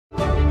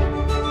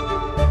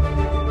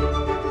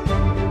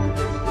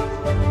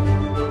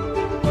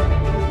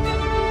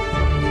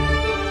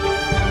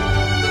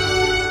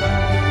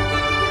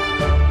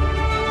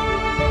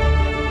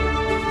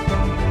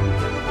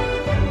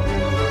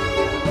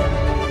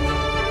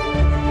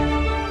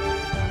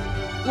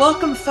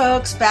Welcome,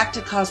 folks, back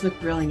to Cosmic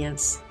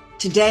Brilliance.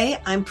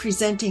 Today, I'm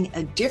presenting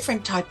a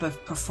different type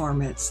of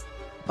performance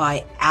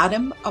by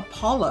Adam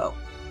Apollo,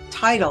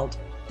 titled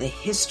The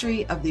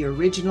History of the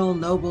Original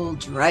Noble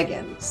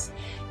Dragons.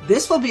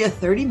 This will be a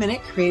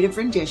 30-minute creative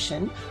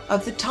rendition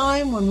of the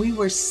time when we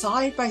were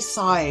side by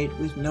side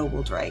with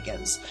noble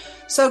dragons.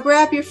 So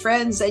grab your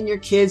friends and your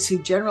kids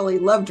who generally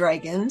love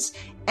dragons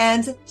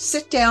and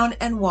sit down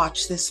and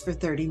watch this for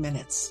 30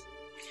 minutes.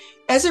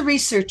 As a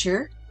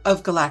researcher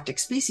of galactic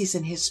species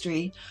in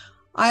history,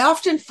 I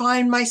often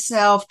find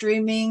myself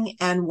dreaming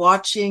and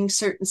watching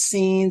certain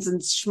scenes in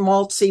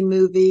schmaltzy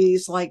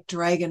movies like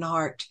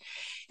Dragonheart,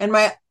 and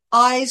my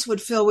eyes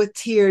would fill with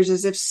tears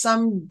as if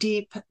some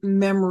deep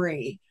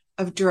memory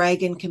of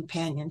dragon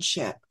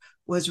companionship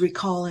was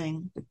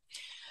recalling.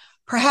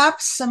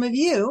 Perhaps some of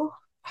you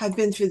have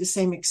been through the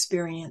same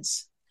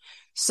experience.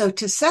 So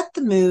to set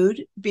the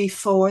mood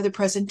before the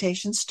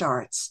presentation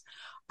starts,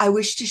 I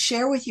wish to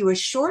share with you a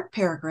short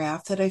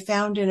paragraph that I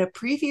found in a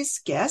previous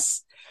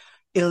guest,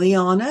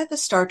 Ileana, the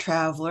Star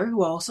Traveler,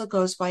 who also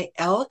goes by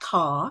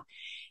El-Ka,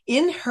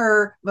 in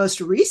her most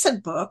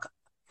recent book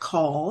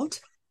called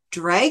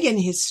Dragon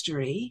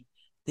History,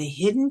 The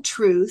Hidden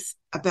Truth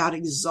About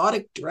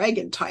Exotic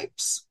Dragon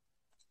Types.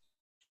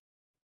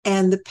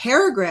 And the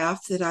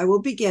paragraph that I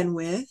will begin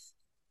with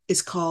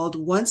is called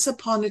Once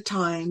Upon a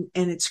Time,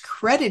 and it's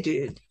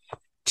credited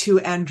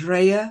to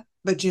Andrea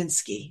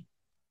Baginski.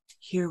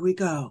 Here we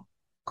go.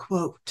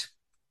 Quote,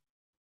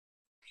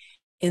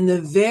 in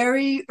the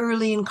very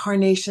early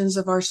incarnations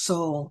of our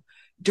soul,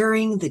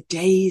 during the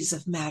days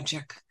of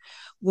magic,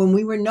 when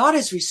we were not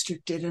as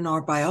restricted in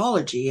our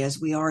biology as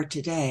we are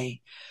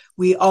today,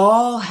 we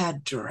all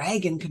had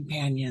dragon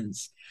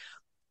companions.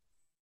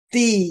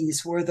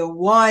 These were the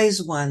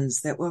wise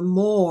ones that were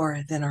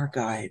more than our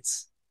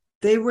guides.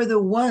 They were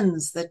the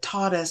ones that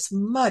taught us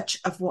much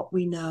of what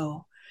we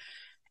know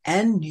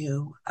and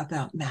knew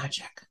about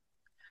magic.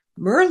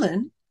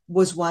 Merlin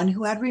was one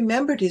who had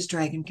remembered his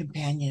dragon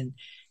companion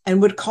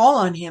and would call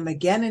on him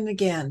again and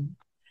again.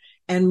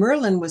 And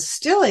Merlin was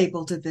still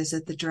able to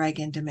visit the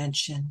dragon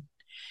dimension.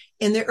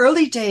 In the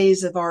early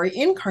days of our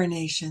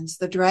incarnations,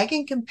 the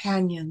dragon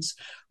companions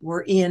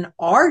were in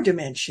our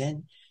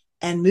dimension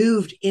and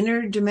moved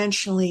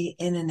interdimensionally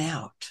in and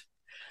out.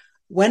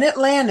 When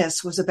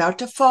Atlantis was about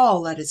to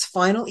fall at its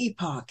final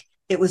epoch,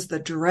 it was the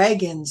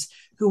dragons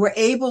who were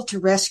able to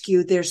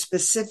rescue their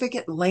specific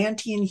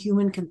Atlantean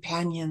human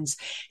companions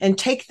and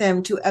take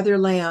them to other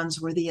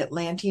lands where the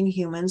Atlantean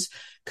humans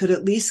could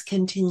at least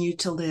continue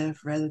to live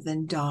rather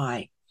than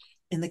die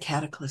in the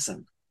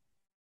cataclysm.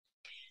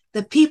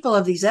 The people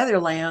of these other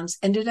lands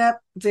ended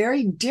up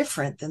very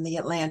different than the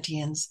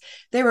Atlanteans.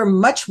 They were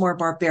much more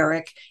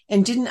barbaric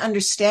and didn't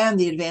understand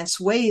the advanced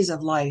ways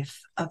of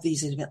life of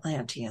these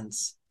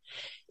Atlanteans.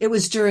 It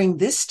was during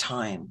this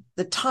time,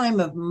 the time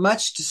of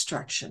much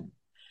destruction,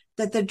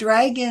 that the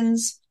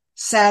dragons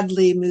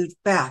sadly moved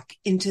back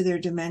into their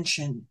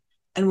dimension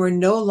and were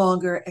no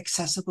longer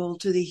accessible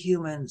to the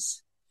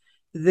humans.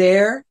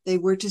 There they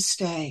were to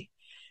stay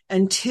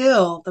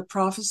until the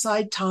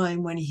prophesied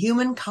time when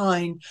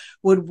humankind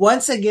would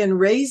once again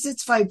raise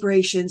its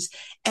vibrations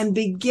and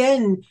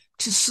begin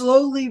to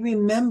slowly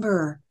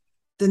remember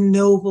the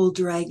noble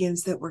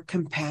dragons that were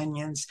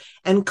companions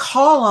and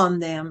call on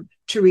them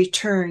to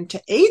return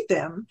to aid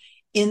them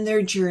in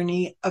their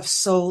journey of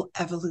soul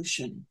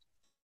evolution.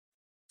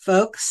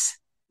 Folks,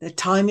 the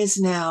time is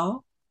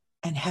now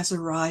and has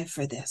arrived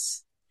for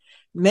this.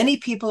 Many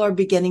people are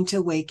beginning to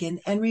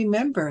awaken and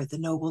remember the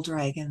noble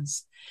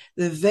dragons.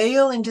 The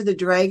veil into the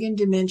dragon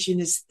dimension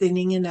is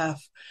thinning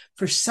enough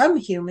for some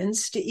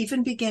humans to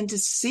even begin to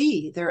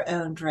see their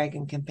own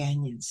dragon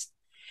companions.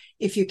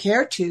 If you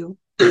care to,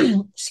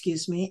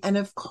 excuse me, and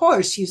of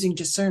course using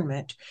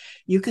discernment,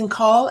 you can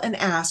call and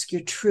ask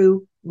your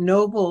true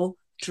noble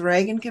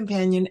dragon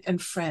companion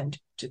and friend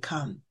to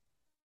come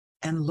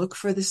and look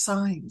for the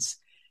signs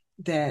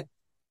that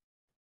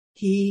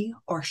he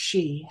or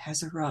she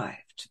has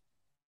arrived.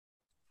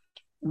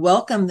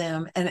 Welcome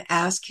them and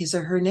ask his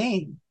or her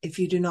name if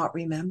you do not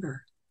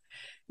remember.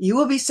 You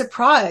will be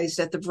surprised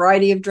at the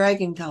variety of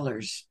dragon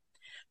colors.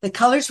 The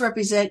colors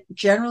represent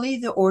generally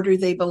the order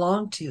they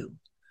belong to.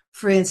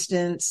 For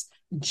instance,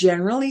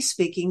 generally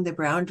speaking, the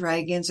brown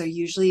dragons are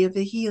usually of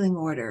the healing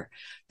order.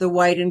 The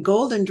white and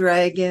golden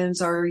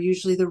dragons are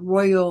usually the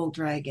royal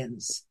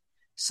dragons.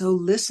 So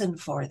listen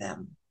for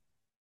them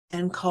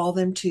and call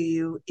them to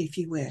you if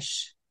you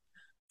wish.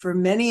 For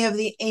many of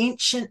the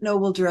ancient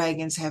noble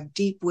dragons have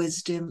deep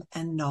wisdom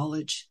and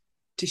knowledge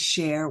to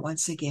share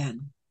once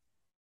again.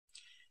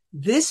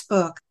 This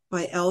book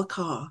by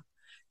El-Ka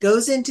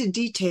goes into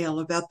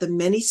detail about the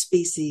many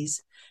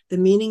species, the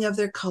meaning of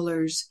their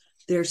colors,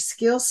 their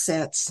skill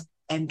sets,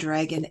 and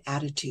dragon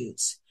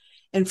attitudes.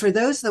 And for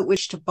those that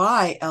wish to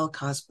buy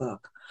El-Ka's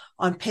book,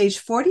 on page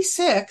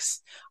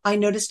 46, I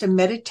noticed a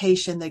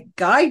meditation that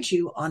guides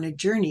you on a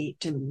journey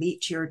to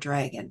meet your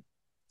dragon.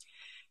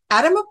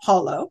 Adam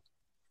Apollo,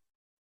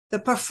 the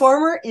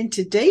performer in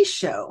today's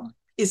show,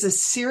 is a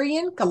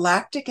Syrian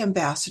galactic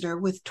ambassador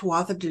with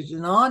Tuatha De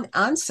Danann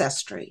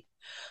ancestry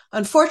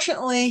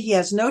Unfortunately, he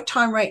has no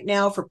time right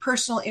now for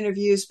personal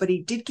interviews, but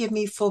he did give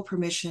me full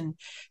permission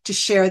to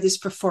share this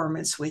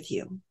performance with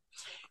you.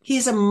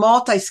 He's a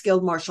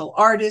multi-skilled martial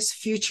artist,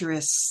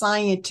 futurist,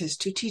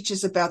 scientist who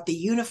teaches about the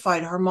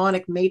unified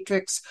harmonic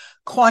matrix,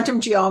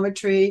 quantum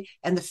geometry,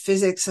 and the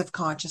physics of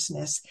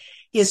consciousness.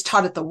 He has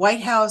taught at the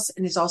White House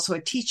and is also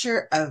a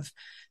teacher of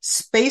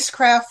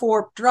spacecraft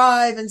warp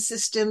drive and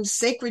systems,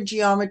 sacred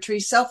geometry,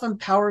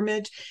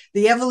 self-empowerment,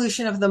 the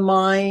evolution of the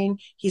mind.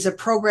 He's a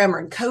programmer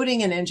in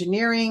coding and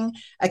engineering,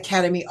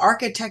 Academy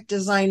architect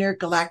designer,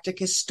 galactic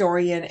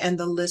historian, and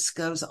the list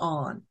goes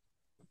on.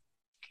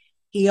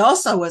 He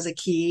also was a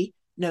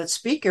keynote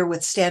speaker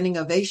with standing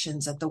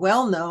ovations at the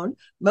well-known,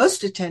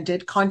 most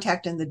attended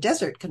Contact in the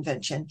Desert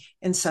convention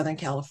in Southern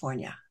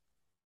California.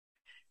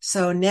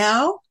 So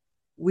now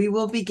we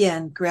will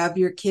begin. Grab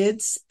your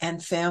kids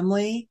and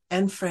family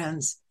and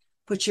friends.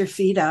 Put your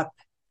feet up.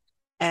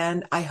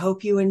 And I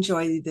hope you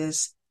enjoy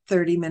this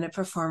 30-minute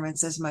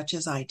performance as much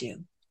as I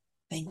do.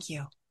 Thank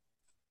you.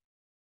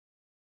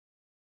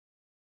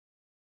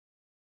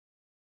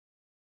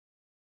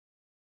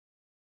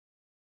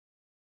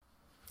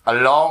 A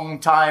long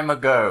time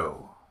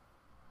ago,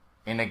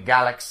 in a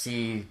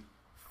galaxy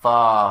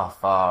far,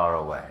 far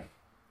away,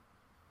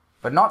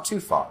 but not too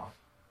far,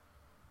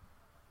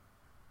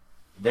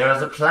 there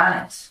is a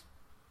planet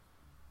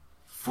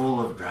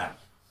full of dragons.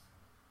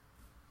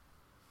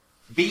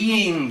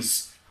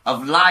 Beings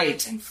of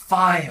light and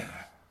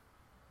fire.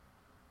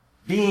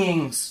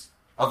 Beings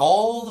of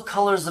all the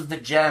colors of the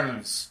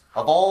gems,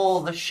 of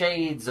all the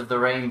shades of the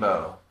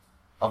rainbow,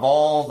 of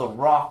all the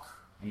rock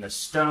and the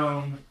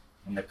stone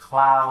and the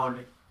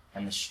cloud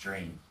and the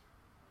stream.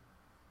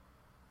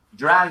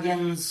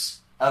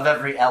 Dragons of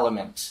every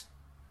element,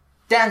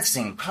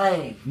 dancing,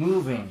 playing,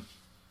 moving,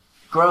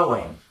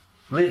 growing,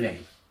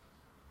 living.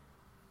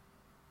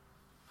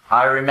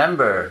 I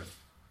remember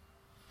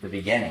the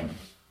beginning.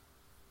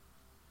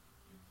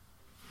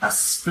 A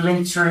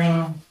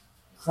splintering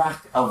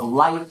crack of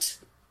light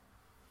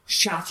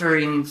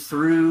shattering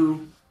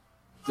through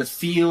the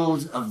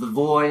field of the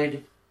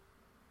void,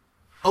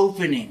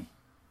 opening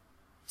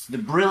to the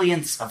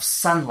brilliance of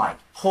sunlight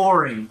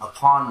pouring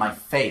upon my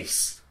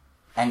face,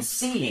 and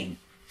seeing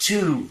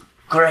two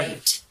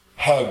great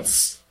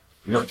heads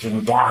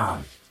looking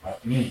down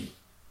at me.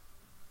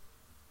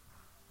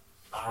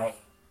 I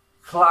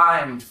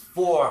climbed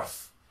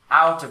forth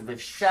out of the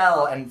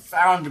shell and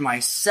found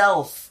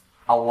myself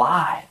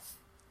alive,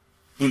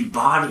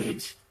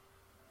 embodied,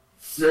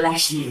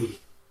 fleshy,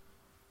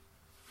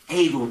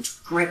 able to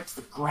grip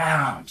the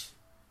ground,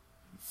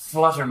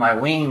 flutter my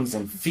wings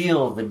and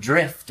feel the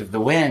drift of the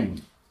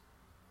wind.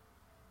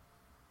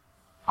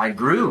 I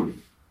grew,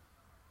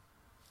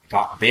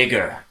 got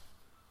bigger.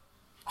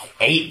 I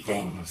ate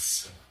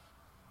things.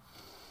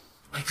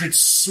 I could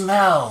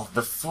smell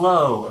the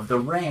flow of the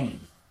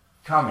rain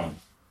coming.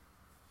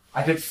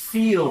 I could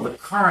feel the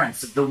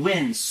currents of the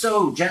wind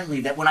so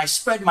gently that when I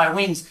spread my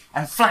wings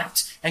and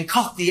flapped and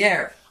caught the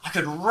air, I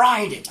could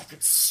ride it, I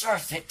could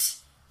surf it,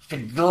 I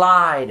could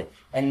glide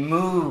and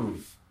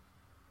move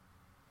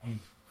and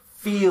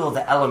feel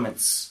the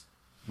elements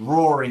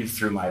roaring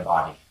through my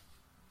body.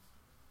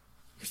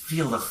 I could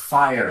feel the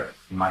fire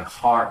in my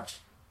heart,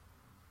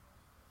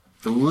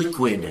 the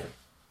liquid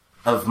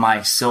of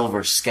my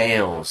silver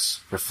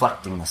scales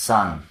reflecting the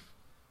sun.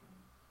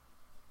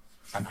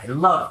 And I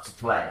love to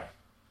play.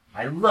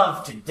 I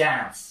love to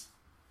dance.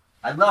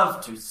 I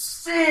love to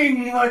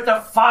sing with the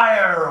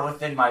fire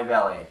within my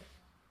belly.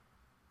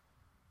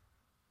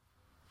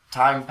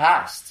 Time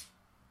passed,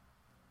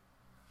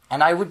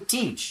 and I would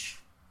teach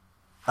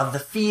of the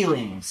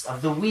feelings,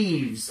 of the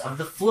weaves, of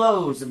the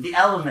flows, of the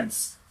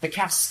elements, the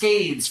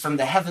cascades from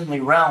the heavenly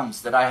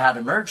realms that I had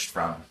emerged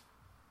from.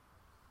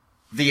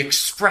 The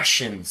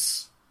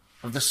expressions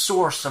of the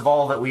source of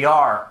all that we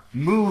are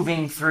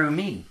moving through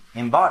me,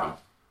 embodied.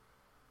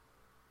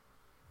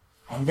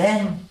 And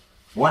then,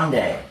 one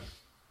day,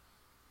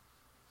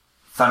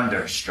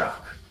 thunder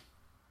struck.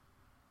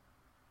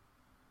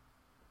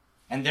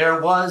 And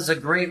there was a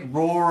great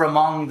roar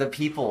among the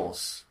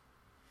peoples.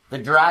 The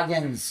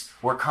dragons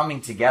were coming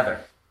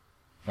together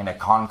in a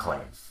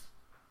conclave.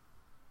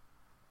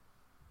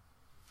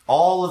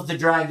 All of the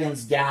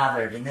dragons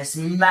gathered in this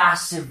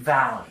massive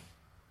valley.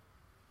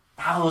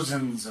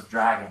 Thousands of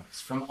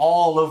dragons from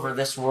all over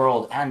this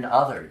world and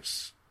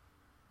others.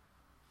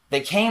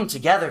 They came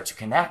together to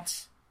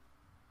connect,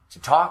 to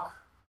talk,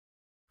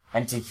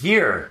 and to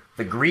hear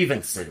the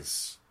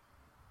grievances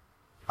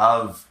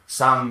of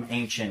some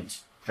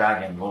ancient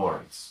dragon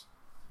lords.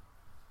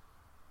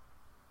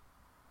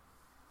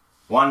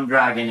 One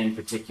dragon in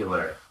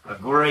particular, a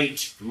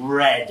great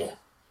red,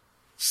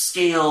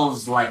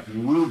 scales like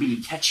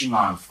ruby catching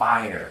on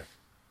fire.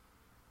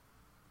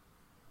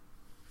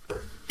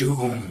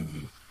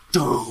 Doom,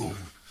 doom,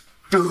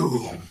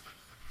 doom,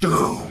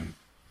 doom.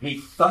 He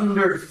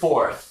thundered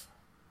forth,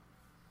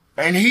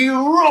 and he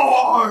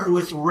roared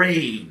with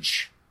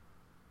rage.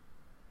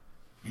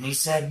 And he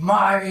said,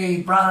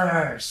 "My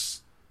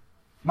brothers,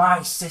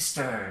 my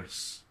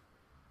sisters,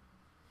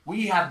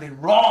 we have been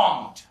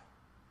wronged.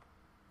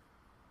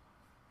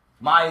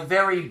 My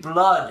very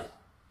blood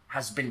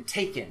has been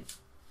taken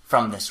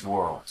from this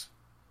world.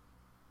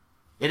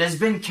 It has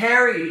been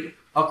carried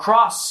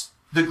across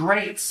the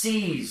great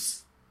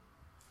seas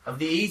of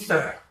the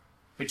ether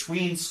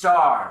between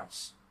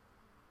stars.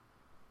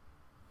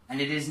 And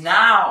it is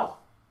now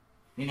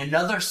in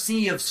another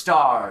sea of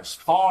stars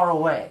far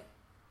away.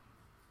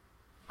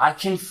 I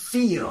can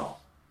feel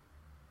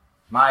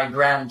my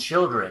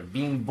grandchildren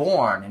being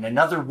born in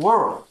another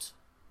world.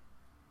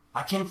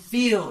 I can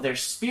feel their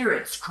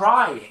spirits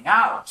crying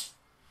out,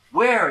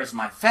 "Where is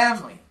my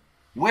family?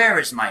 Where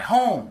is my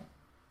home?"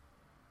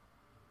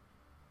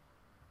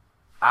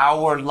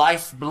 Our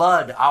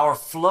lifeblood, our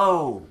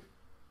flow,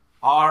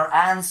 our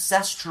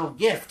ancestral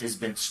gift has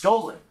been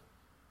stolen.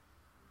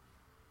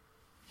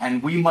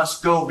 And we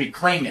must go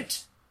reclaim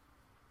it.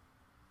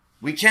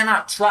 We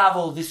cannot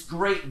travel this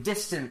great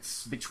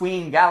distance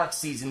between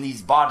galaxies in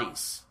these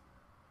bodies.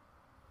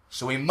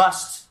 So we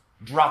must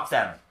drop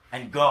them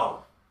and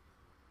go.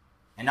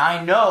 And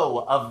I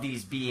know of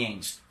these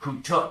beings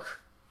who took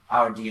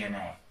our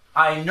DNA.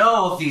 I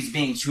know of these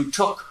beings who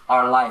took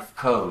our life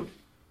code.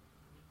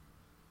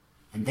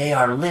 And they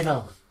are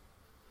little,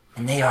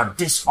 and they are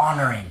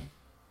dishonoring,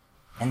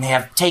 and they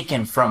have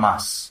taken from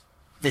us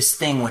this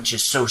thing which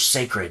is so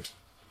sacred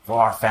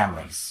for our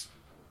families.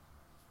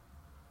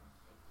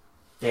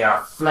 They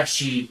are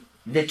fleshy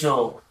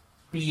little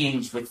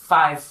beings with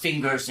 5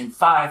 fingers and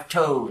 5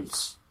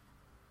 toes.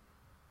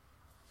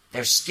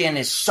 Their skin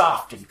is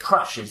soft and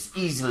crushes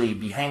easily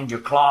behind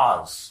your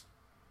claws.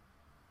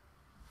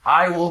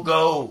 I will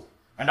go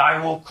and I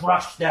will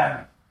crush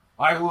them.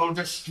 I will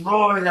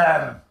destroy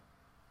them.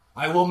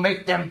 I will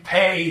make them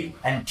pay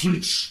and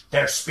teach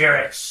their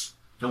spirits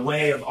the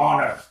way of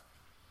honor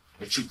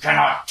that you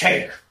cannot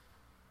take.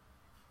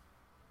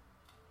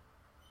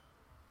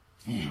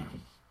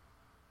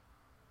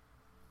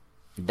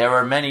 There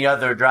were many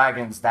other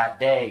dragons that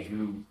day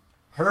who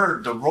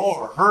heard the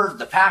roar, heard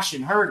the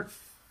passion, heard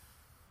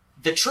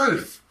the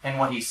truth in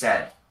what he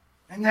said.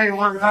 And they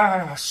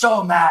were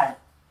so mad.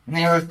 And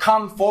they would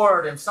come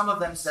forward, and some of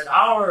them said,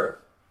 Our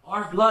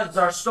bloods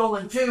are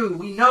stolen too.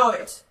 We know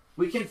it.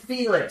 We can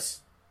feel it.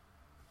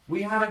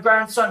 We had a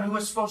grandson who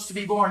was supposed to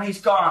be born.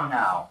 He's gone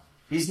now.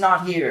 He's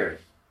not here.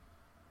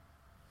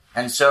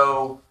 And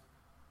so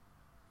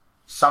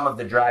some of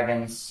the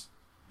dragons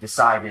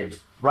decided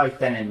right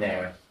then and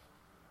there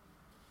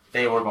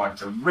they were going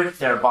to rip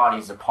their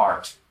bodies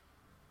apart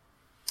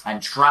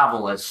and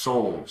travel as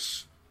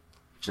souls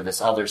to this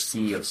other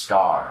sea of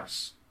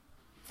stars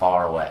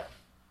far away.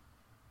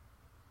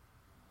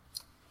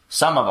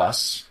 Some of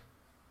us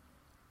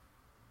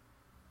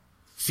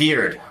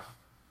feared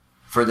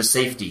for the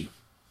safety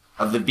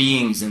of the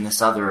beings in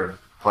this other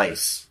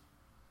place.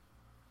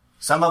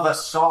 Some of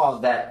us saw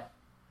that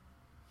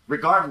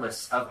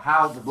regardless of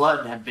how the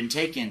blood had been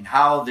taken,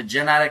 how the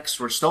genetics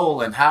were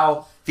stolen,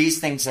 how these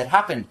things had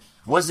happened,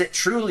 was it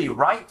truly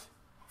right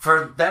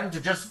for them to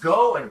just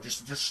go and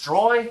just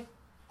destroy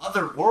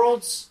other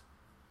worlds,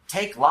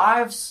 take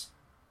lives,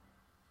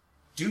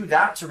 do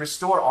that to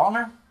restore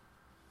honor?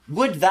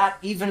 Would that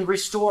even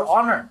restore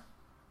honor?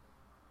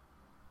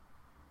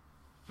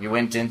 We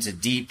went into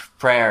deep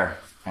prayer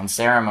and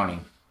ceremony,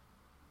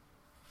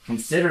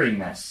 considering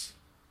this.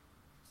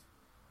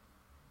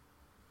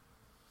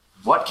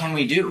 What can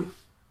we do?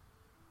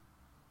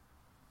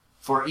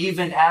 For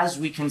even as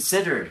we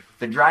considered,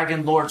 the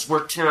dragon lords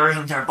were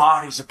tearing their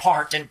bodies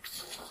apart and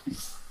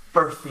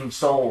birthing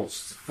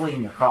souls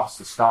fleeing across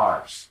the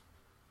stars.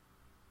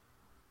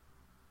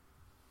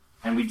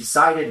 And we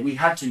decided we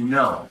had to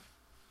know,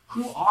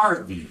 who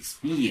are these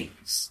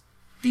beings?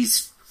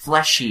 These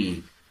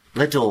fleshy,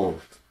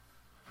 little,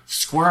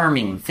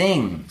 squirming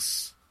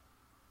things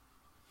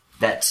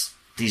that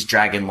these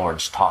dragon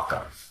lords talk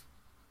of.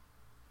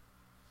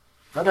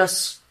 Let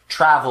us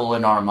travel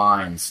in our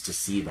minds to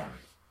see them.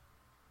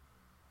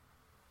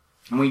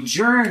 And we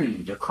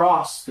journeyed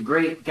across the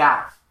great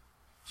gap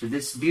to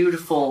this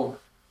beautiful,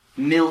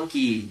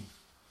 milky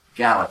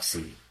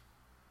galaxy.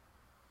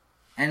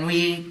 And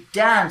we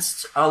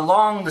danced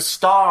along the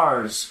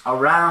stars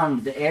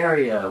around the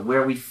area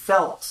where we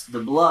felt the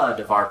blood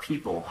of our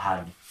people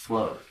had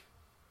flowed.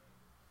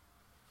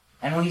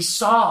 And we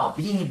saw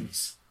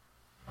beings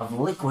of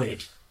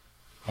liquid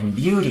and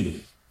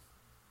beauty,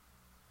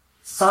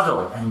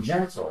 subtle and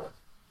gentle,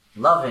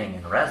 loving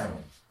and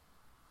resonant.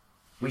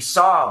 We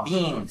saw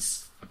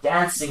beings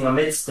dancing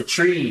amidst the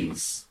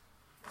trees,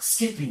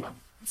 skipping,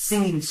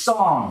 singing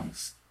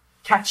songs,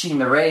 catching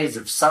the rays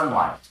of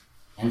sunlight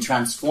and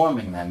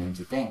transforming them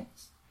into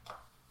things.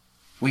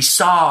 We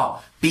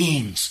saw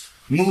beings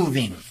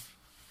moving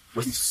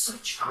with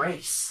such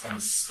grace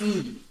and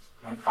speed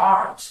and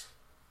art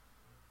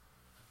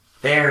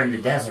there in the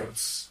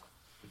deserts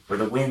where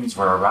the winds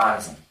were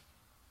arising.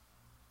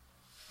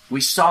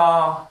 We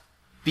saw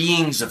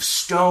beings of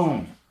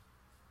stone,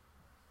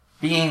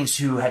 beings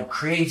who had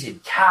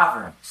created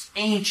caverns,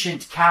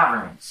 ancient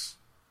caverns,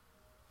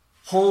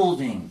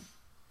 holding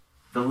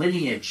the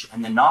lineage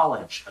and the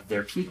knowledge of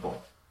their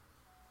people,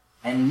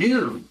 and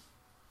knew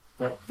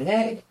that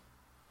they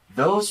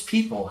those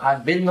people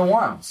had been the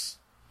ones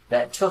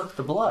that took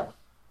the blood,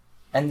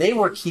 and they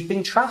were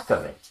keeping track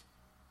of it.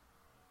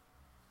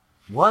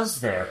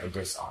 Was there a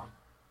dishonor?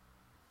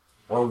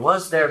 Or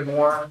was there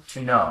more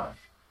to know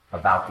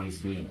about these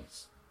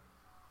beings?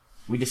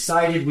 We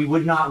decided we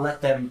would not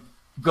let them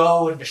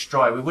go and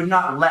destroy. We would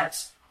not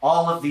let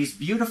all of these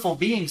beautiful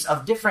beings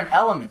of different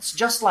elements,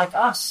 just like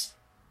us,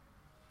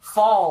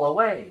 fall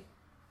away.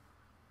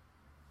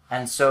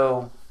 And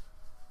so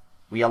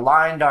we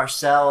aligned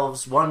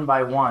ourselves one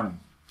by one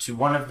to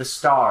one of the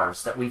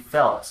stars that we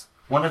felt,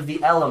 one of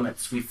the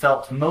elements we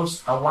felt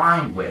most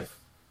aligned with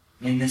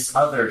in this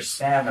other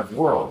span of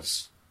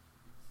worlds.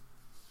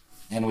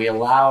 And we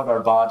allowed our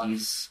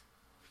bodies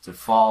to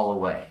fall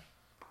away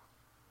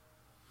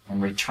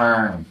and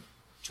return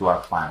to our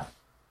planet.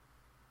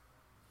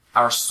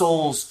 Our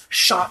souls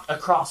shot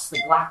across the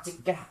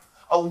galactic gap,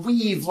 a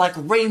weave like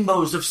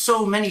rainbows of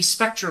so many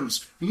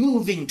spectrums,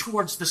 moving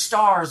towards the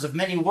stars of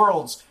many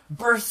worlds,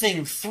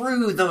 birthing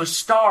through those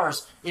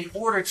stars in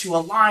order to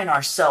align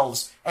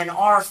ourselves and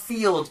our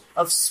field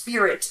of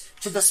spirit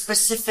to the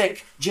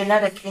specific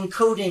genetic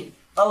encoding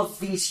of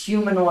these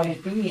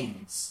humanoid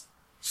beings,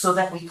 so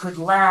that we could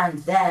land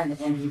then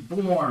and be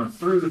born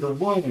through the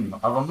womb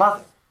of a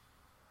mother.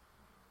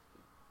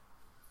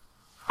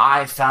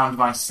 I found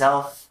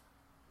myself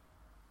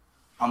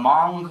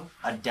among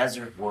a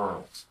desert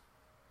world,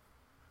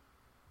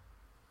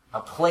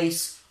 a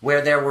place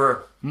where there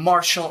were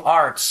martial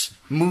arts,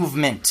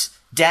 movement,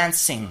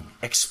 dancing,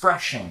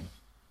 expression,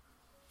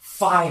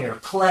 fire,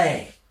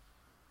 play,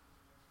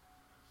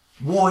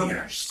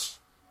 warriors.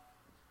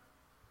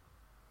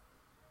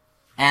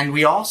 And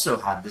we also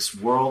had this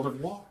world of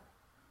water,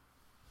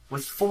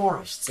 with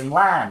forests and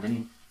land,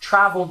 and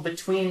traveled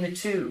between the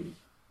two.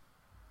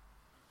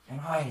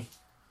 And I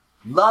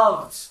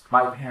loved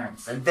my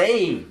parents, and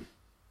they,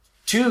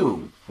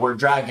 too, were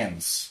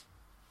dragons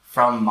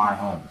from my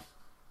home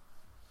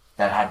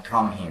that had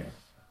come here.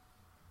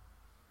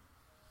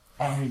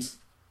 And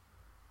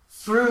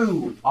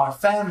through our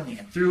family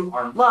and through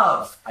our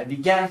love, I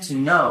began to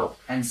know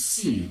and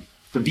see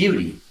the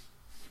beauty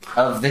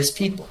of this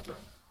people.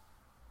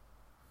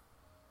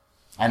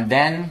 And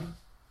then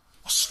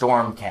a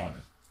storm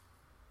came.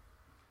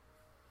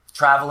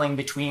 Traveling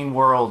between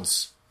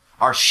worlds,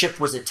 our ship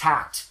was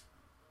attacked.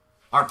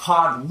 Our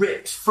pod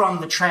ripped from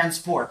the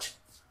transport.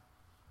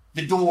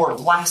 The door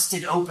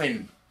blasted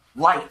open,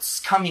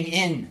 lights coming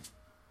in.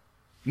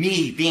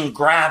 Me being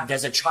grabbed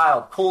as a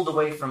child, pulled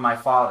away from my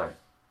father.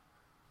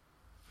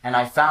 And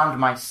I found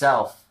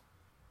myself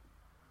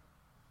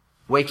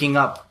waking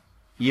up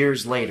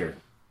years later,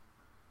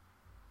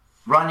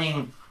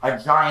 running a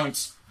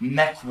giant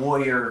mech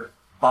warrior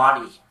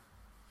body,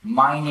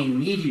 mining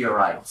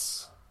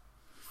meteorites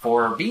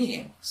for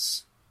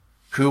beings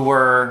who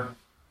were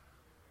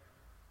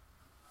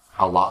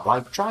a lot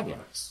like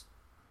dragons.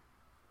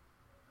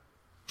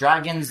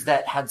 Dragons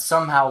that had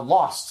somehow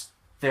lost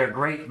their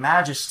great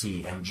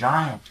majesty and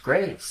giant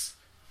grace.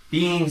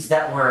 Beings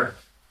that were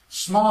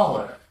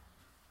smaller,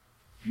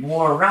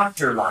 more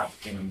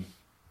raptor-like, and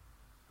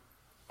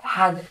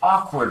had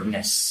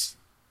awkwardness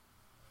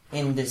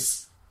in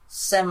this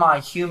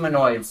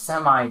semi-humanoid,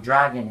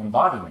 semi-dragon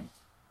embodiment.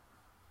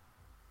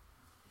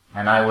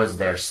 And I was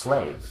their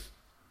slave,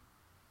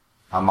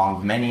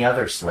 among many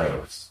other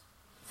slaves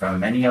from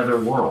many other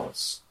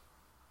worlds,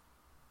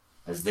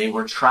 as they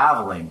were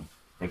traveling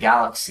the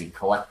galaxy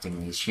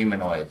collecting these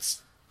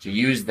humanoids to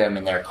use them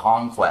in their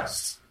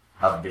conquest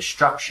of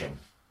destruction.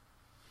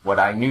 What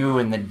I knew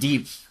in the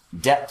deep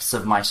depths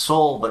of my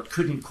soul but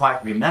couldn't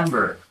quite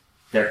remember,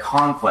 their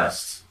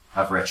conquest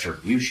of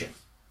retribution.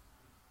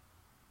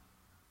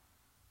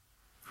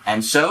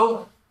 And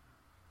so,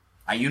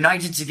 I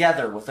united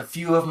together with a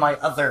few of my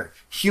other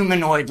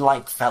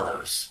humanoid-like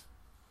fellows.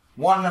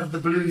 One of the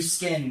blue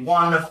skin,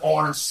 one of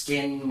orange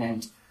skin,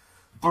 and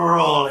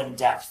burl in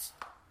depth.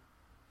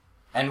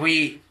 And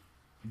we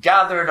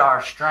gathered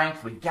our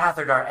strength, we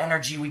gathered our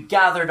energy, we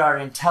gathered our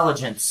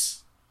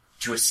intelligence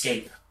to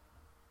escape.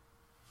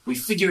 We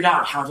figured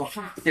out how to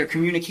hack their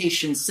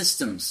communication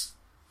systems,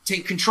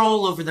 take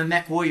control over the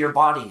mech warrior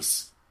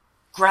bodies,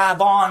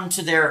 grab on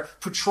to their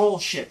patrol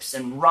ships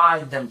and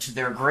ride them to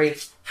their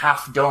great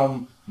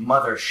half-dome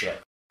mothership.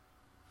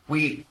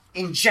 We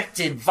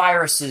injected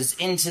viruses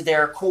into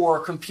their core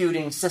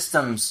computing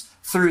systems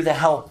through the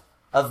help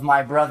of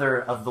my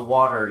brother of the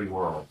watery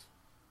world.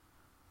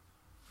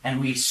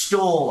 And we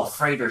stole a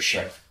freighter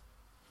ship,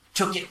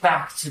 took it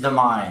back to the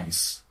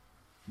mines,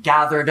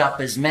 gathered up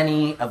as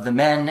many of the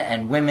men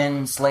and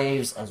women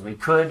slaves as we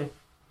could,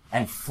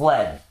 and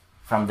fled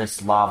from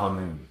this lava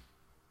moon.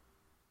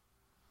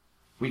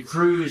 We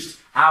cruised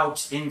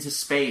out into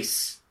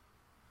space,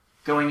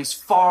 going as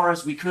far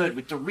as we could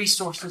with the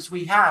resources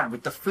we had,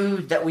 with the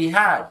food that we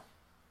had.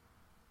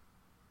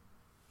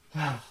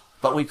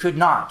 But we could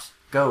not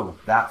go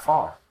that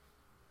far.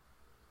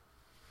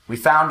 We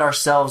found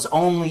ourselves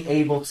only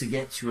able to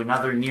get to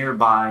another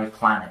nearby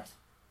planet.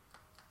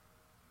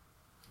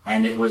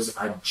 And it was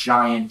a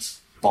giant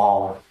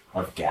ball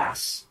of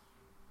gas.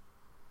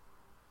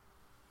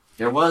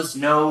 There was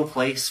no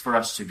place for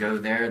us to go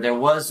there. There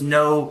was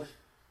no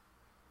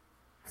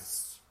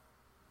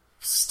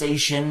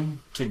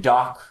station to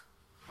dock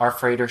our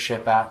freighter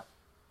ship at.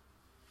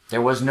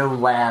 There was no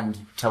land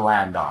to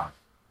land on.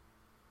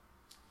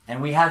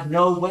 And we had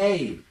no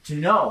way to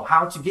know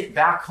how to get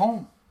back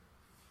home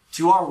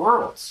to our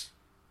worlds.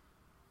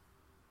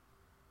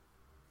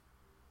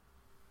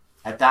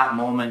 At that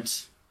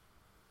moment,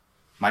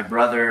 my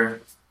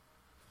brother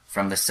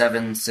from the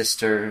Seven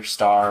Sister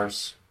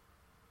Stars,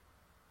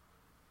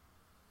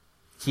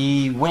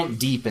 he went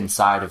deep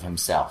inside of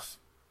himself.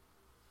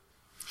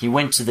 He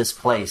went to this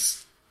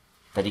place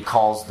that he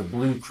calls the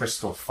Blue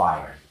Crystal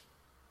Fire,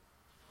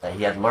 that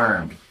he had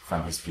learned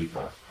from his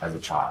people as a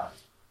child.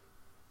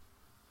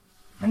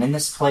 And in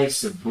this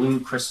place of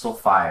blue crystal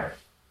fire,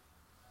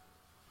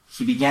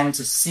 he began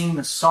to sing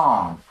the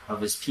song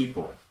of his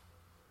people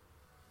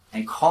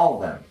and call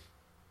them,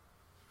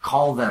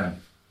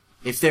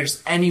 if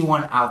there's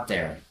anyone out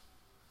there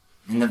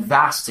in the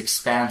vast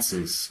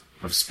expanses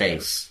of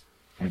space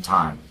and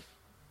time,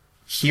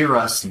 hear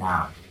us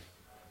now.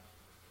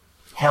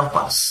 Help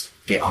us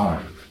get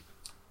home.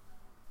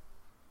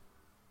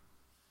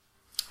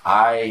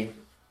 I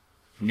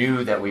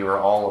knew that we were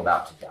all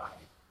about to die.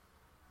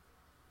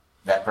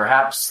 That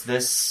perhaps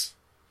this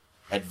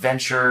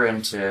adventure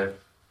into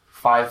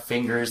 5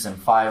 fingers and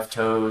 5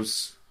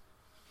 toes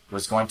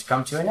was going to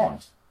come to an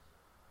end.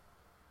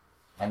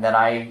 And that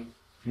I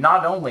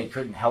not only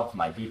couldn't help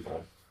my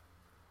people,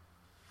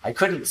 I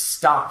couldn't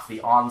stop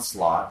the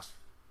onslaught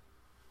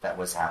that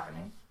was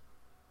happening,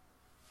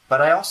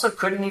 but I also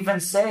couldn't even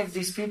save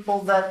these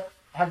people that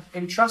had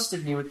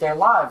entrusted me with their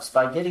lives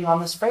by getting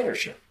on this freighter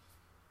ship.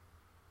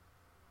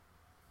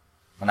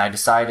 And I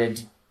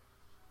decided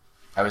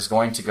I was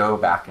going to go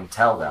back and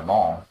tell them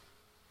all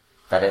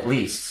that at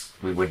least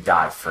we would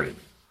die free.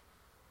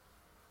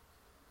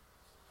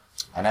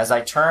 And as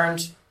I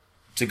turned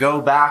to go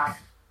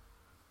back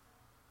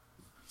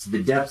to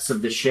the depths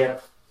of the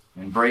ship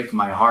and break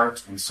my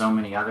heart and so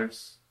many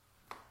others,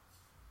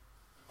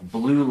 a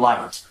blue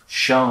light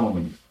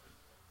shone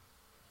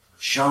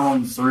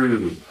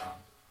through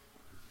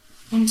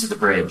into the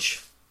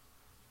bridge.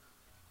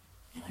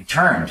 And I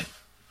turned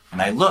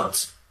and I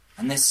looked,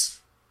 and this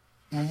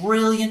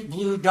brilliant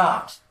blue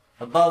dot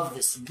above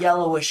this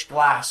yellowish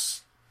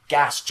gas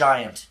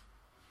giant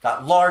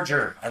got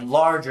larger and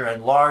larger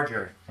and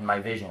larger in my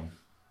vision.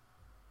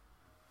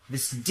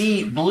 This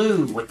deep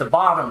blue with the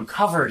bottom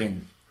covered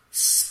in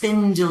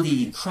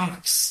spindly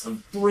cracks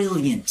of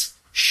brilliant,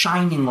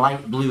 shining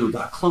light blue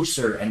got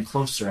closer and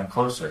closer and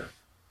closer.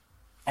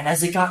 And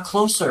as it got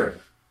closer,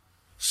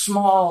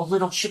 small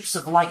little chips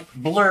of light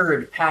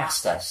blurred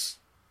past us.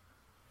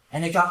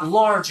 And it got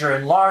larger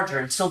and larger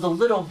until the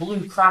little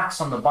blue cracks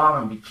on the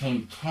bottom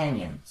became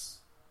canyons.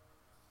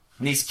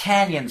 And these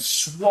canyons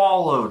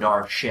swallowed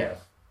our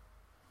ship,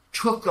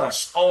 took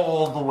us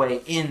all the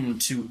way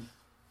into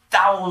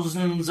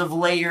thousands of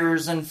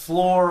layers and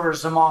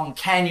floors among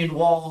canyon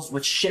walls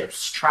with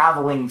ships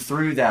traveling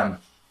through them,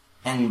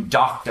 and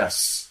docked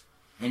us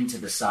into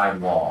the side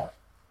wall.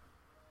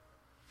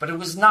 But it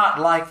was not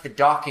like the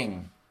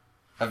docking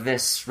of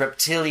this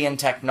reptilian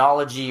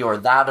technology or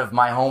that of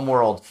my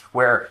homeworld,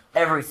 where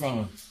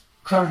everything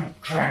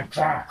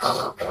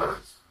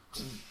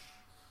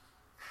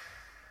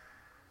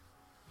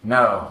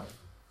No,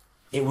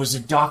 it was a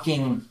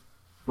docking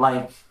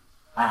like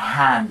a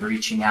hand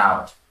reaching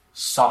out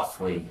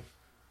softly,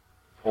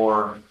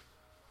 or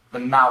the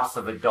mouth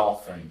of a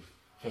dolphin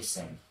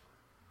hissing.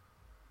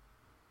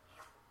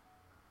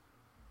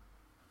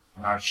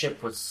 And our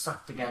ship was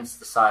sucked against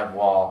the side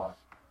wall.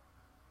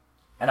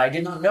 And I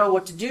did not know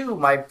what to do.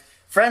 My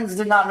friends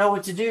did not know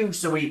what to do,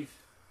 so we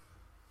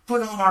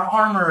put on our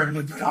armor and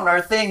we put on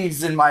our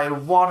things, and my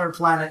water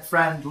planet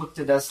friend looked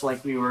at us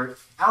like we were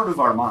out of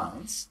our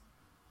minds.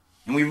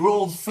 And we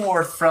rolled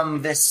forth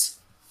from this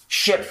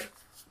ship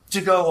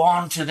to go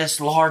on to this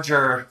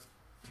larger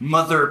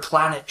mother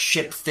planet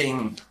ship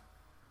thing,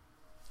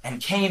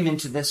 and came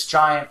into this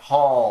giant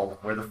hall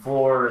where the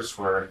floors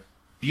were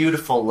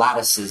beautiful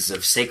lattices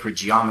of sacred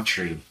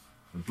geometry,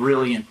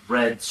 brilliant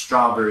red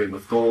strawberry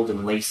with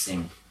golden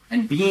lacing,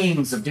 and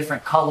beings of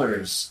different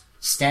colors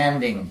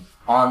standing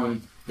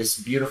on this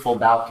beautiful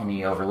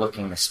balcony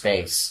overlooking the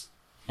space.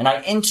 And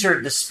I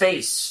entered the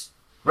space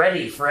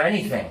ready for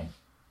anything.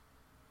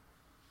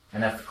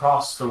 And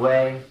across the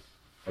way,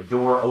 a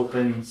door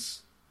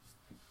opens,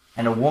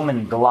 and a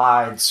woman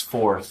glides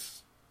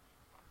forth,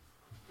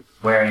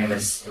 wearing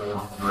this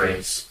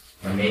elaborate,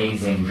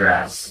 amazing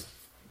dress.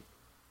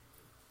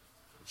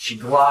 She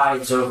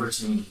glides over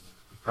to me.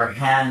 Her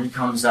hand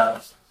comes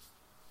up,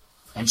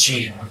 and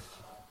she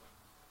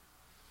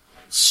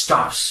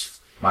stops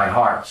my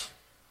heart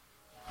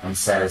and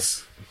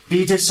says,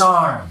 "Be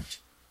disarmed.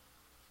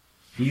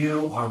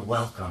 You are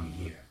welcome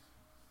here."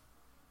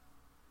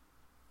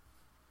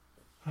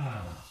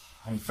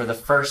 And for the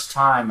first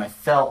time, I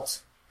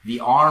felt the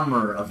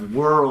armor of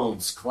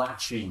worlds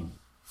clashing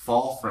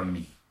fall from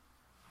me.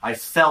 I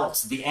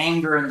felt the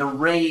anger and the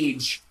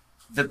rage,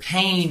 the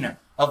pain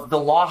of the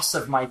loss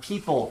of my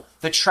people,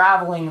 the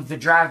traveling of the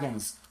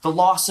dragons, the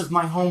loss of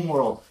my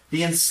homeworld,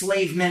 the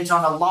enslavement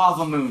on a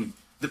lava moon,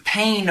 the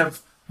pain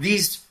of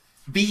these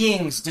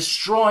beings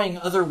destroying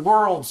other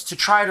worlds to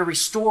try to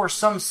restore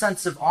some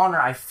sense of honor.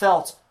 I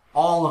felt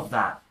all of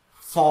that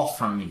fall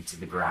from me to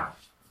the ground.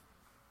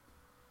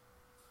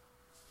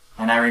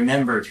 And I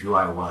remembered who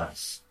I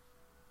was.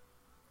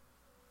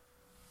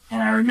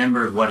 And I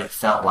remembered what it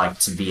felt like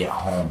to be at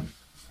home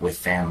with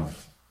family.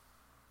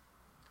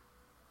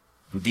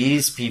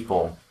 These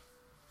people,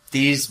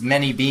 these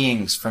many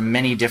beings from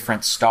many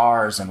different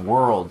stars and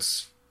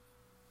worlds,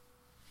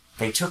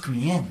 they took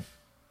me in.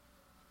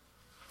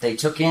 They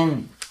took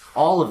in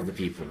all of the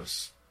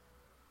peoples,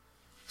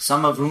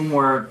 some of whom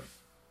were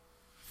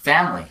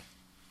family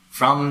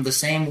from the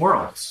same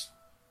worlds,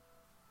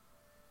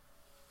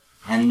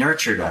 and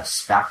nurtured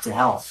us back to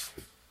health,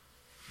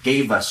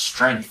 gave us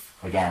strength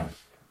again,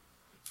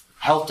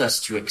 helped us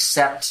to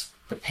accept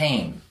the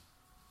pain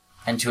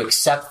and to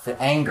accept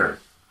the anger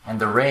and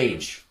the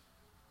rage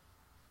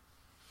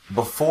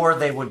before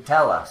they would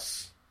tell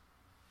us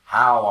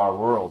how our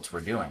worlds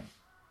were doing.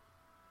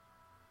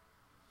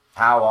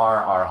 How are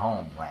our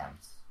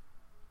homelands?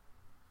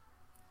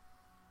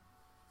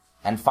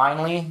 And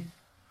finally,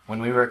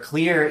 when we were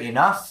clear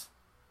enough,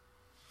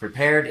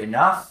 prepared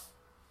enough,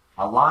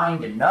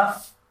 aligned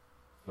enough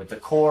with the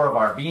core of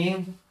our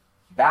being,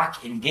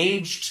 back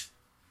engaged,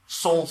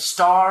 soul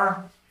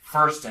star,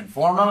 first and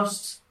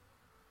foremost,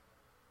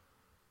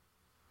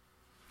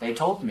 they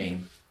told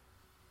me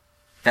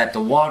that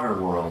the water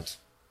world,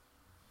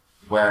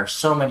 where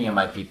so many of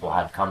my people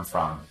had come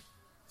from,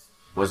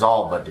 was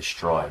all but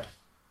destroyed.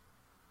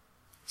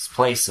 This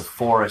place of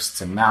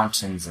forests and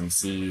mountains and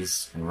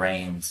seas and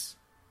rains.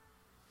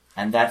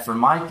 And that for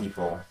my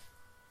people,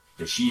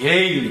 the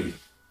Shiheli,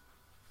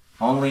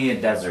 only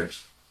a desert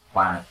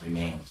planet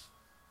remained.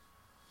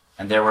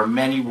 And there were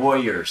many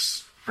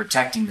warriors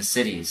protecting the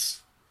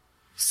cities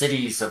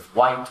of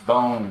white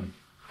bone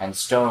and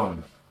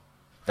stone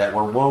that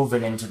were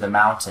woven into the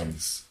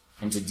mountains,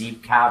 into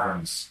deep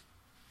caverns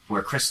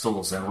where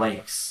crystals and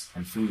lakes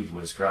and food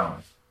was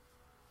grown.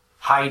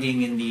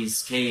 Hiding in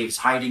these caves,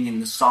 hiding in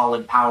the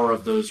solid power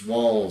of those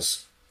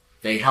walls,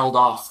 they held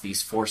off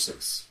these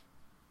forces.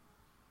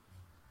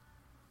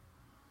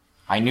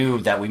 I knew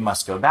that we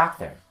must go back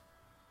there,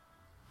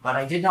 but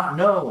I did not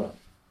know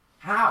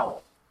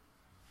how.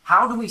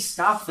 How do we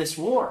stop this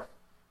war?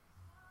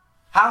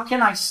 How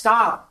can I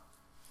stop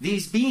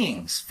these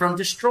beings from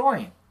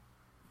destroying?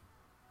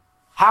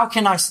 How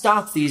can I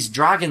stop these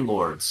dragon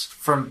lords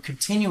from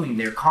continuing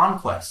their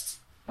conquests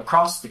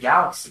across the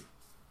galaxy,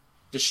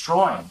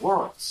 destroying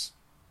worlds?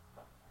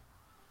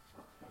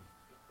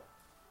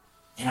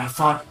 And I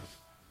thought,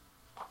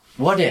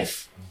 what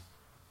if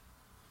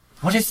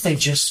they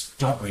just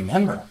don't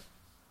remember?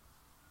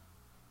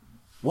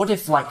 What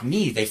if, like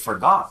me, they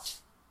forgot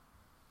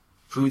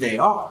who they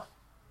are?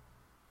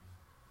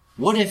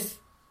 What if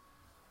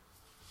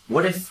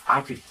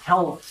I could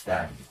help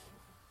them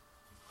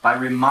by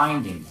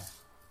reminding them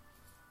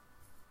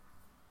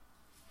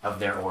of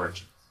their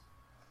origins?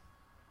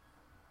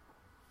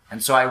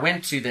 And so I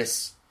went to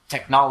this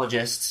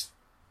technologist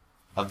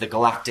of the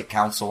Galactic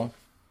Council,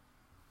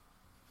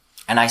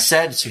 and I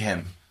said to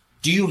him,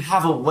 do you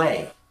have a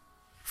way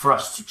for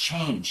us to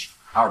change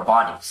our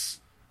bodies,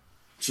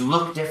 to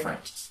look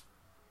different?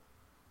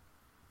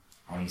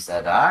 And he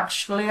said,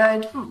 actually, I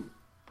do.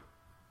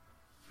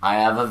 I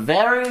have a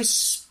very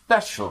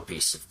special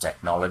piece of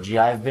technology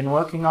I've been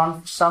working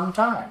on for some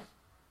time.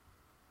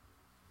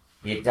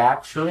 It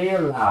actually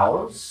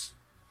allows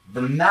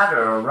the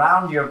matter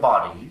around your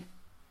body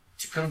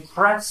to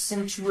compress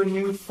into a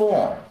new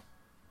form,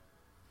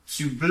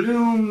 to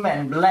bloom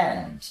and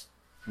blend,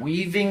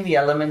 weaving the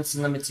elements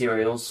and the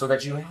materials so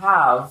that you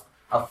have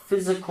a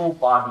physical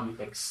body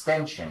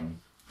extension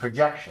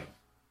projection.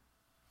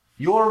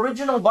 Your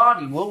original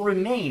body will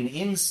remain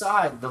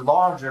inside the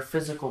larger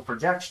physical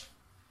projection,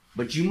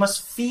 but you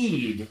must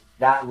feed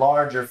that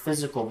larger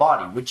physical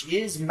body, which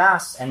is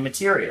mass and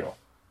material,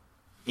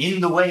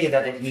 in the way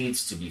that it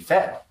needs to be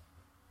fed.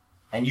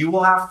 And you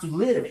will have to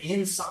live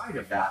inside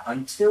of that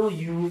until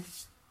you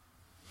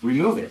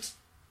remove it.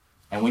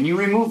 And when you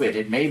remove it,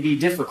 it may be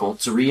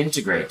difficult to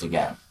reintegrate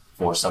again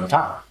for some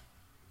time.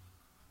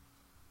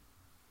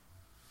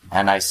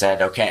 And I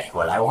said, okay,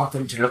 well, I want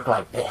them to look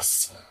like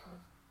this.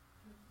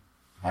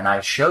 And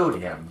I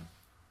showed him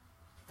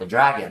the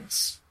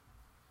dragons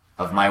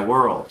of my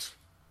world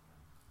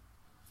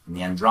in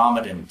the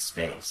Andromedan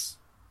space.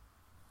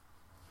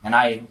 And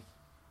I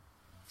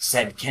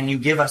said, can you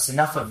give us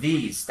enough of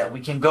these that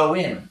we can go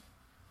in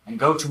and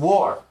go to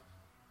war?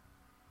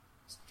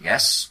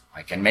 Yes,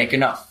 I can make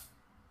enough.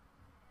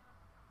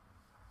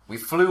 We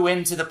flew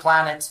into the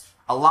planet,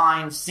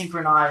 aligned,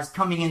 synchronized,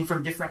 coming in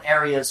from different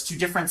areas to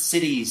different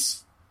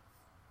cities.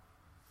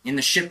 In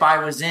the ship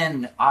I was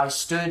in, I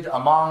stood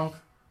among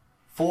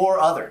 4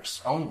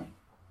 others only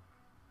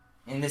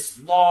in this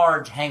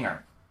large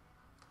hangar.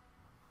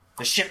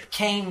 The ship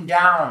came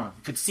down.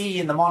 You could see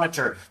in the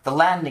monitor the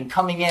landing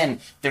coming in.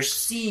 Their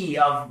sea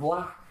of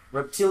black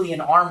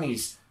reptilian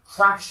armies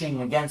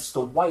crashing against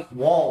the white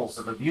walls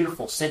of a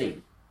beautiful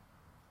city.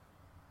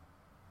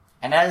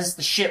 And as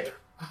the ship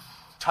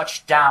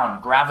touched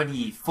down,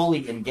 gravity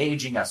fully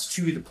engaging us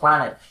to the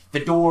planet,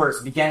 the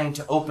doors beginning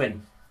to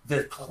open,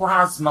 the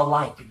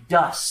plasma-like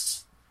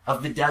dust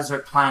of the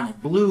desert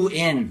planet blew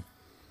in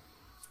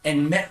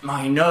and met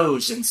my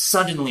nose, and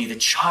suddenly the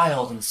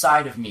child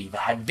inside of me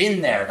that had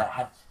been there, that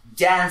had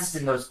danced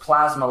in those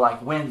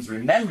plasma-like winds,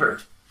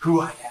 remembered who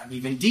I am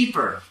even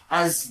deeper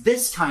as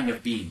this kind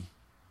of being.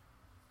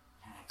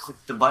 And I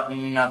clicked the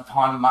button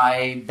upon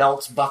my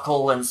belt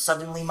buckle, and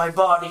suddenly my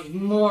body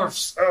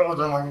morphs out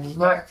on my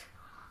neck,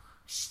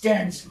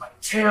 extends, my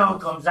tail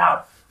comes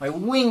out, my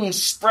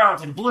wings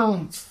sprout and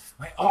bloom,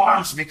 my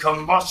arms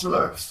become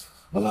muscular.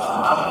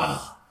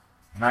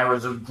 And I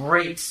was a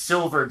great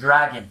silver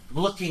dragon.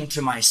 Looking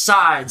to my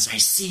sides, I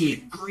see a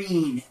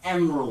green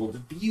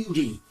emerald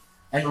beauty,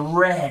 and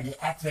red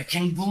epic,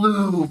 and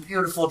blue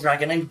beautiful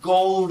dragon, and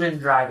golden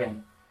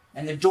dragon.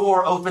 And the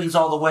door opens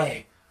all the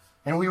way,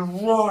 and we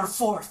roar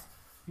forth,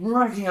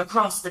 running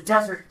across the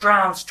desert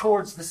grounds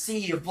towards the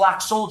sea of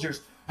black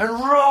soldiers, and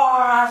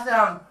roar at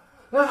them.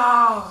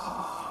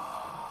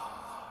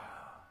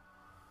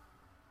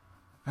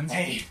 And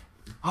they,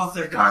 off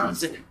their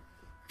guns, and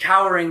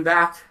cowering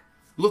back,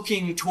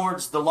 looking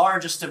towards the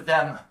largest of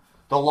them,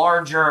 the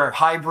larger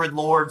hybrid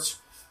lords,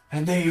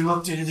 and they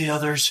looked at the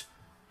others,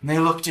 and they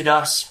looked at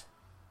us,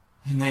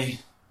 and they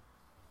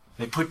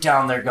put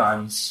down their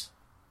guns,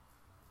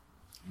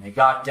 and they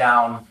got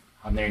down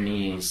on their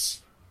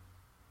knees,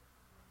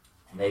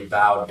 and they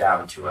bowed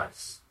down to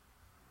us.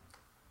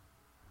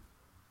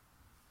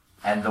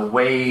 And the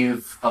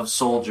wave of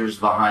soldiers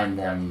behind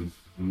them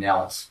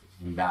knelt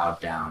and bowed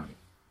down.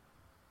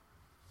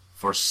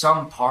 For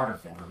some part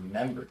of them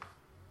remembered,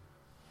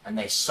 and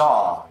they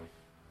saw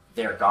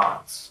their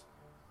gods.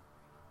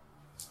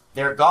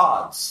 Their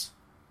gods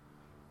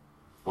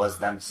was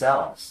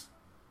themselves.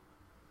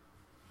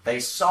 They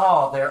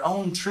saw their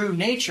own true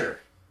nature,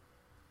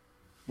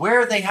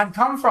 where they had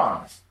come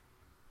from.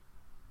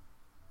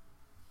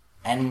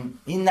 And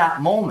in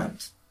that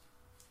moment,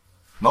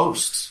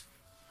 most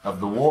of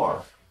the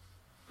war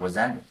was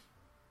ended.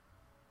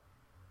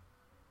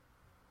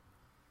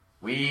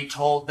 We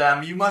told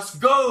them, you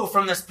must go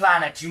from this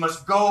planet. You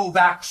must go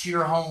back to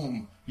your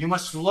home. You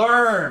must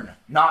learn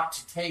not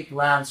to take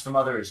lands from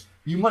others.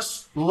 You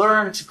must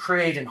learn to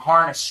create and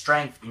harness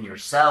strength in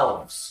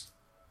yourselves.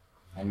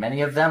 And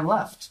many of them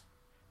left,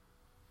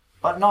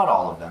 but not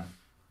all of them.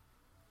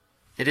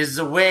 It is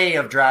a way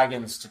of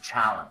dragons to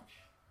challenge.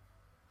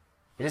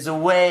 It is a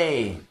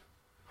way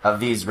of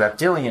these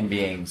reptilian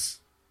beings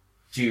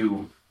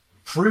to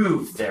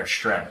prove their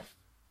strength.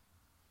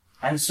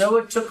 And so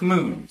it took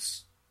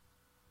moons.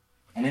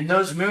 And in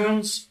those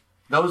moons,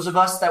 those of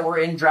us that were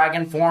in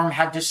dragon form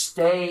had to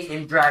stay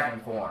in dragon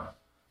form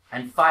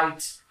and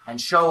fight and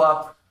show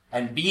up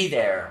and be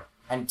there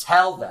and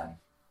tell them,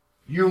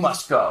 you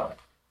must go.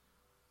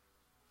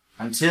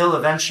 Until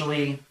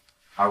eventually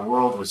our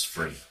world was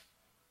free.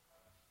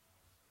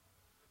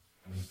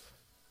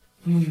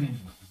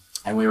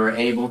 And we were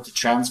able to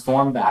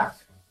transform back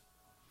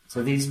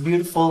to these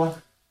beautiful,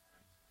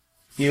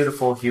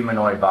 beautiful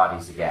humanoid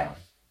bodies again,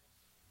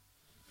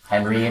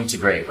 and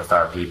reintegrate with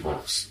our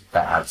peoples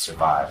that had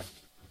survived.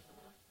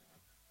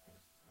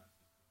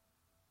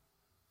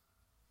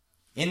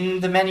 In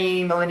the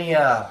many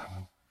millennia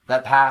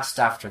that passed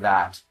after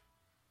that,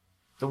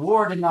 the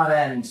war did not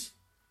end.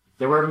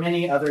 There were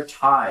many other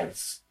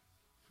tides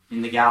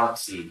in the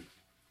galaxy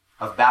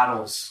of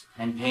battles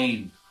and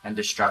pain and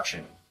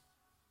destruction.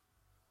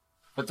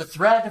 But the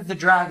thread of the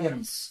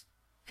dragons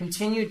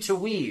continued to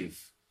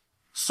weave,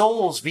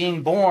 souls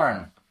being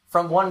born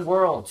from one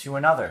world to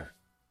another,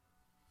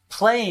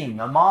 playing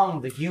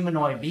among the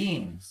humanoid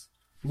beings,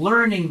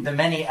 learning the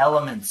many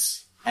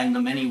elements and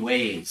the many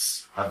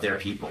ways of their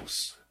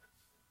peoples,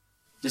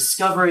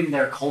 discovering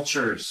their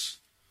cultures,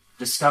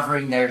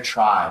 discovering their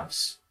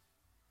tribes,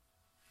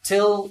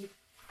 till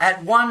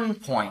at one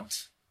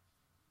point,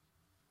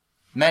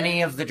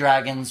 many of the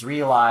dragons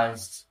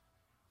realized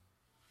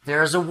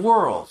there is a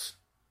world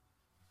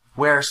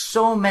where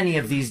so many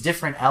of these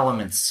different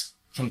elements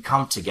can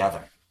come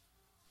together.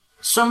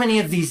 So many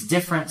of these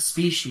different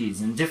species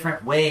in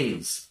different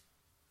ways,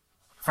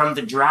 from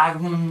the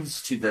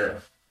dragons to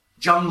the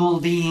jungle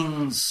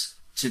beings,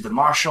 to the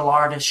martial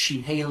artist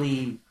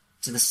Shiheli,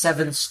 to the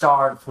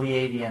seven-starred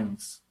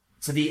Pleiadians,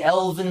 to the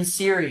elven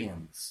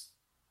Syrians,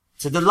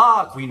 to the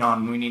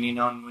Laguinon,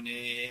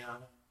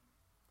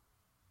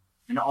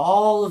 and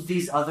all of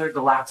these other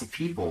galactic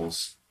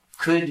peoples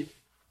could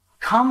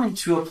come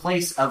into a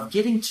place of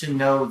getting to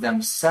know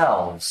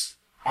themselves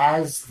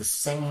as the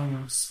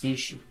same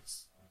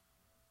species.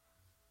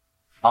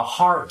 A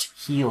heart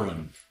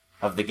healing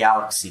of the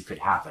galaxy could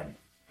happen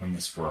in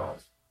this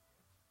world.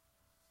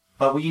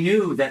 But we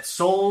knew that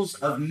souls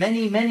of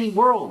many, many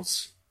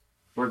worlds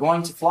were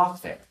going to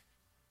flock there.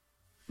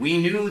 We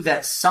knew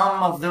that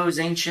some of those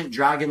ancient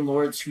dragon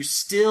lords who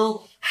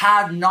still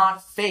had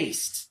not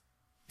faced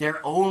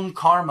their own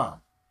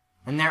karma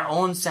and their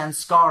own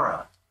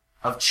samskara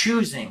of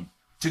choosing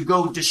to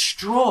go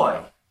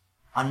destroy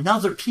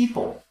another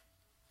people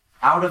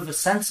out of a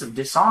sense of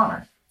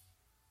dishonor,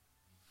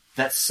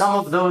 that some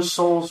of those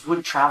souls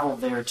would travel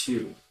there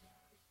too.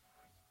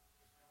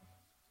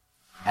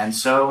 And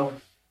so,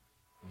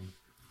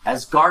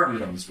 as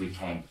guardians we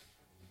came,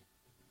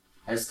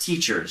 as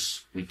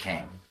teachers we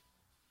came,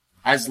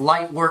 as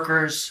light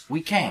workers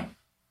we came,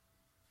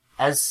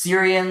 as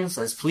Syrians,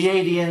 as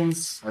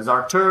Pleiadians, as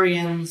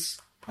Arturians,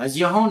 as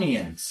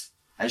Johannians,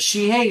 as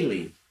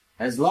Shiheli,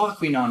 as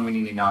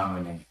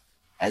Laquinanwini,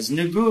 as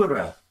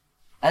Nagura,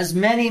 as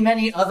many,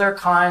 many other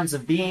kinds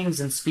of beings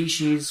and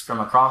species from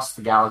across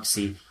the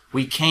galaxy,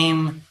 we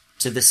came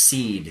to the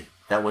seed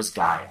that was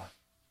Gaia.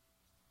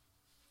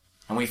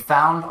 And we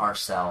found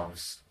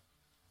ourselves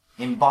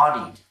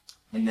embodied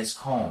in this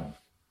home,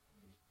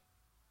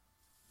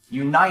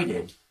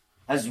 united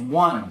as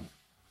one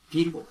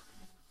people,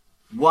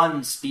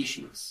 one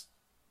species,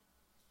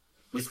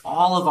 with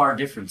all of our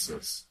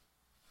differences,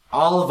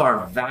 all of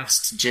our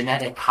vast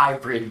genetic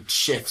hybrid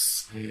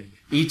shifts.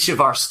 Each of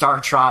our star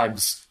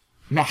tribes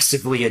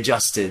massively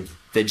adjusted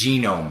the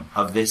genome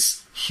of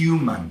this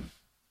human.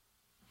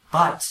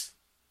 But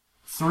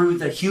through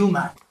the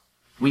human,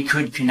 we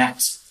could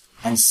connect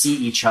and see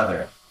each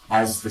other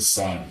as the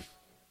same.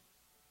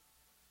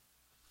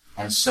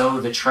 And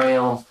so the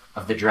trail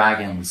of the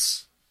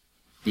dragons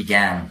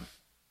began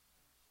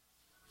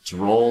to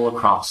roll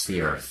across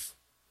the earth,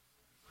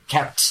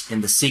 kept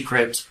in the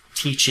secret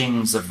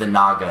teachings of the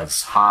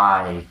Nagas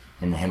high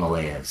in the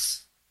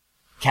Himalayas,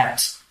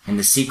 kept in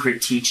the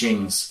secret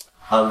teachings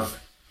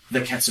of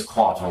the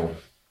Quetzalcoatl,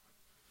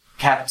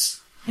 kept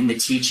in the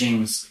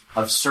teachings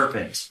of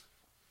serpent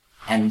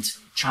and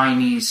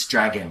Chinese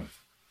dragon,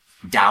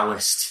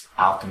 Taoist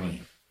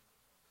alchemy,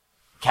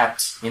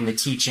 kept in the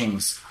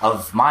teachings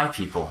of my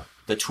people,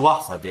 the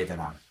Tuatha De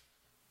Danann,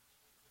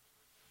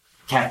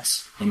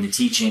 kept in the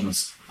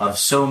teachings of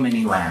so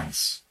many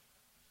lands.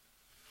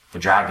 The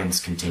dragons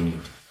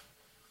continued,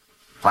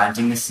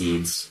 planting the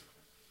seeds,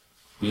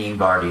 being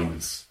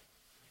guardians,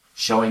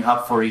 showing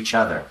up for each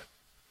other,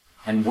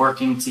 and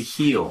working to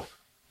heal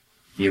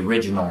the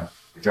original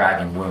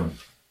dragon wound,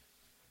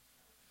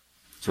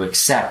 to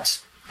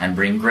accept and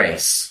bring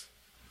grace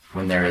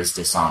when there is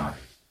dishonor,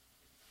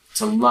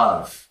 to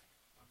love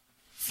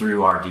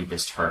through our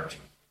deepest hurt,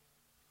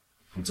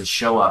 and to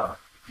show up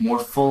more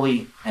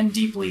fully and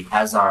deeply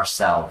as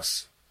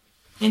ourselves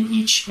in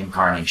each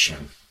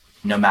incarnation,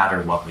 no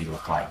matter what we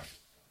look like.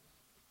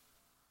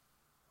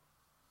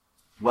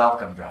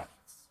 Welcome, dragons.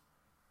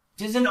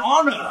 It is an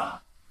honor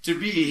to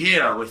be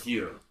here with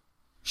you.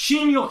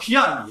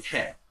 Shinyokian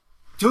he,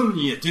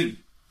 Tunyetun,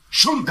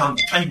 Shunkan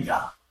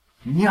Kanga,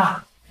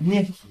 Nya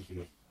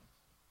Neki,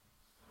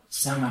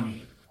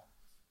 Samani.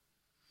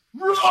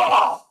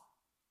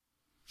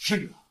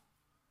 Shinyo.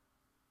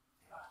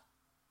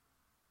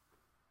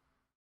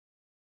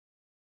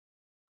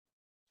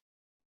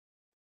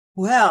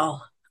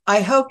 Well,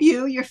 I hope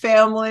you, your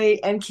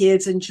family, and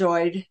kids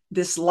enjoyed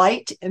this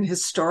light and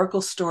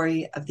historical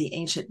story of the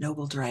ancient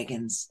noble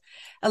dragons.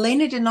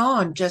 Elena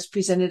Danaan just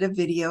presented a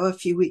video a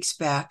few weeks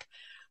back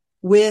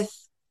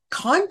with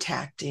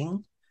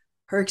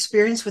her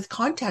experience with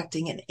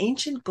contacting an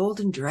ancient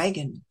golden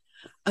dragon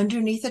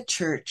underneath a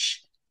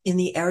church in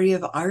the area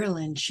of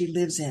Ireland she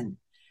lives in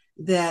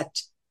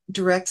that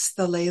directs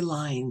the ley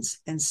lines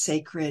and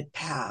sacred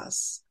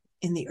paths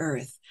in the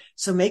earth.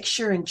 So make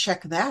sure and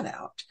check that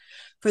out.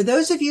 For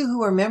those of you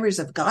who are members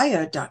of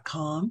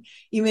Gaia.com,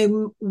 you may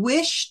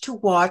wish to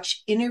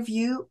watch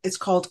it's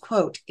called,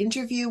 quote,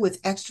 Interview with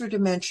Extra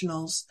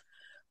Dimensionals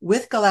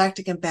with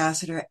Galactic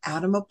Ambassador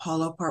Adam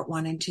Apollo, Part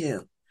 1 and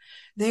 2.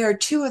 They are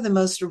two of the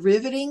most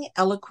riveting,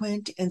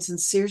 eloquent, and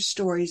sincere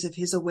stories of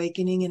his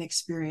awakening and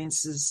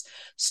experiences,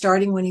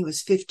 starting when he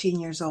was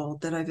 15 years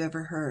old, that I've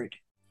ever heard.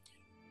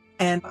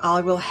 And I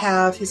will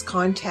have his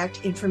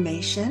contact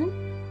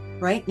information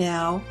right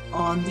now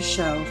on the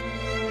show.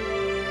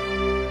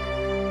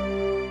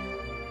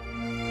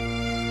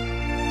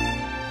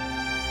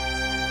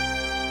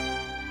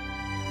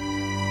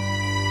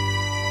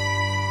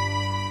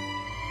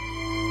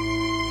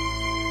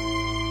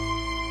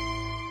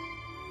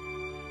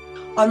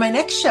 On my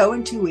next show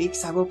in 2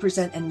 weeks, I will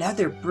present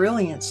another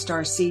brilliant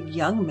starseed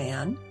young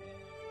man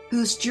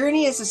whose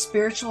journey as a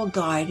spiritual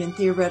guide and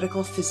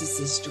theoretical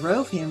physicist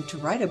drove him to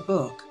write a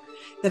book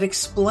that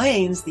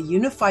explains the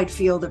unified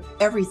field of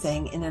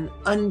everything in an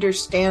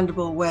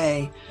understandable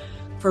way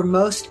for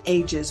most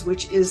ages,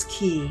 which is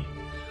key.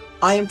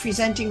 I am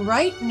presenting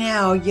right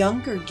now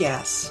younger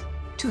guests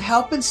to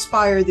help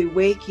inspire the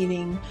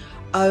awakening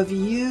of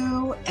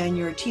you and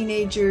your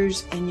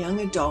teenagers and young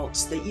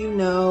adults that you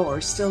know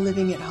are still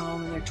living at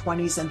home in their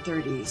 20s and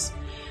 30s,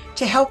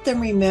 to help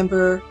them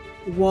remember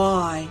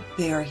why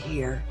they are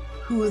here,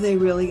 who they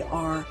really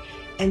are,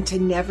 and to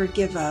never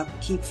give up,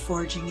 keep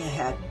forging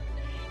ahead.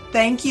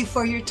 Thank you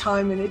for your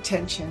time and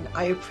attention.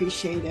 I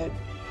appreciate it.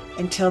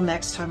 Until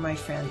next time, my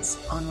friends,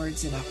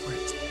 onwards and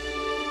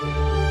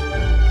upwards.